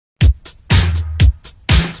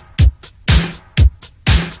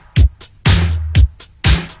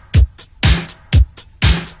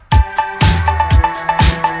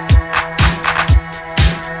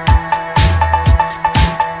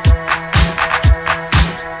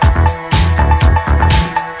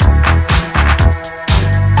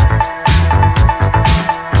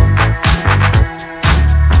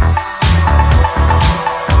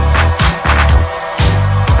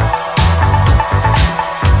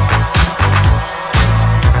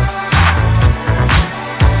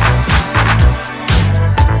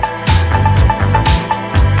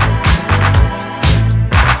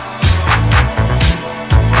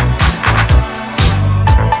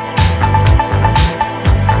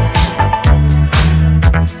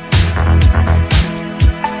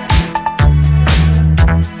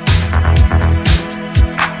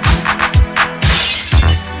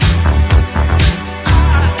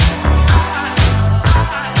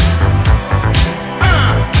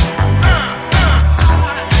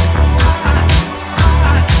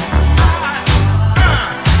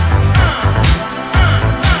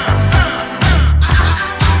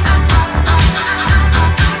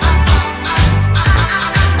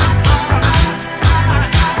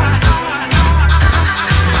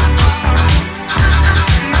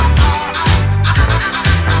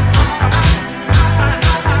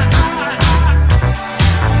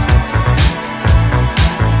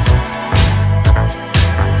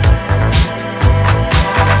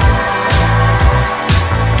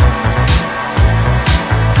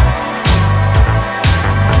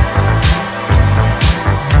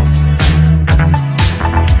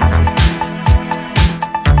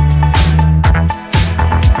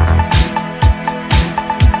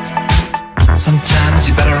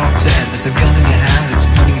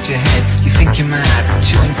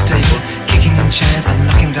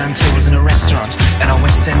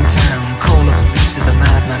West End town, call the police, there's a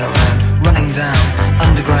madman around, running down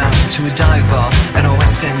underground to a dive bar in a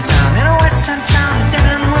West End town. In a West End town, a dead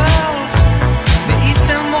end world, meet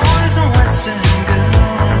Eastern boys and West End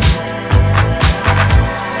girls.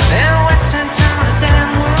 In a West End town, a dead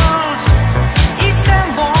end world,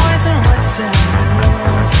 Eastern boys and West End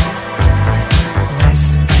girls.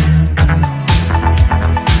 West End girls.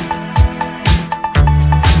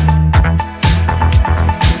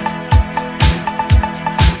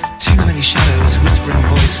 Too many shadows, whispering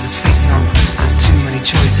voices, faces on posters, too many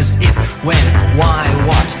choices. If, when, why,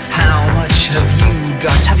 what, how much have you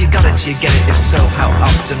got? Have you got it, do you get it? If so, how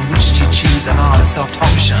often? Which do you choose, a hard or soft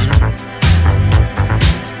option?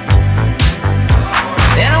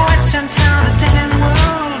 In a West End town, a dead end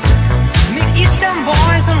world, meet Eastern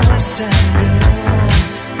boys and West End girls.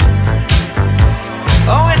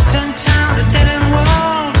 A West End town, a dead end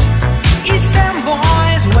world, Eastern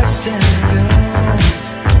boys, West End girls.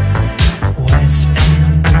 West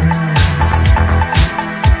End girls.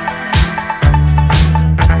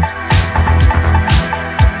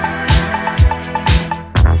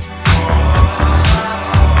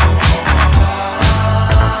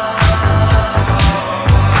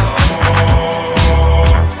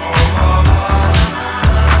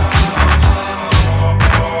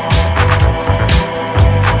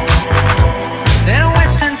 In a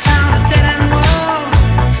West End town, a dead end world,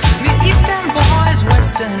 meet Eastern boys,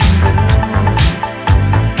 West End girls.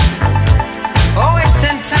 Oh, West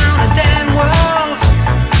End town, a dead end world,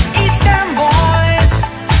 Eastern boys,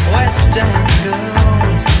 West End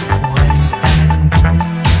girls. West End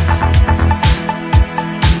girls.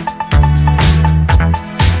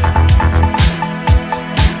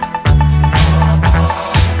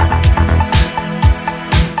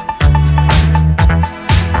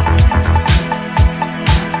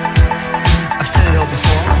 I've said it all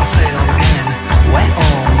before, I'll say it all again. We're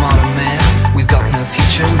all modern men. We've got no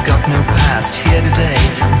future, we've got no past. Here today,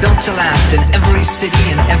 built to last in every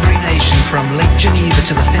city and every nation, from Lake Geneva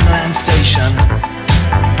to the Finland station.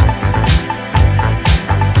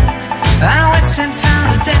 A West End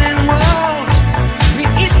town, a dead end world,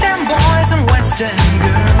 meet Eastern boys and West End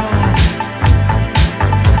girls.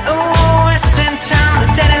 Oh, West End town,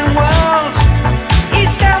 a dead end world,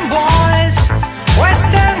 Eastern boys,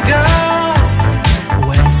 West End girls.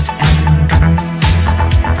 West End girls.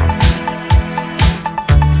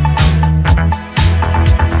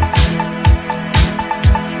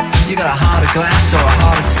 You got a heart of glass or a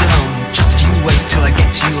heart of stone? Just you wait till I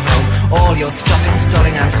get you home. All your stopping,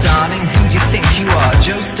 stalling and starting. Who do you think you are,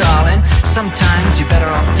 Joe Starling? Sometimes you're better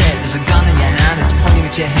off dead. There's a gun in your hand, it's pointing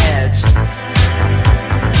at your head.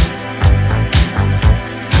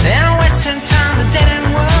 In a West End town, a dead end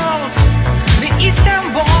world, meet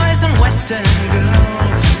Eastern boys and West End girls.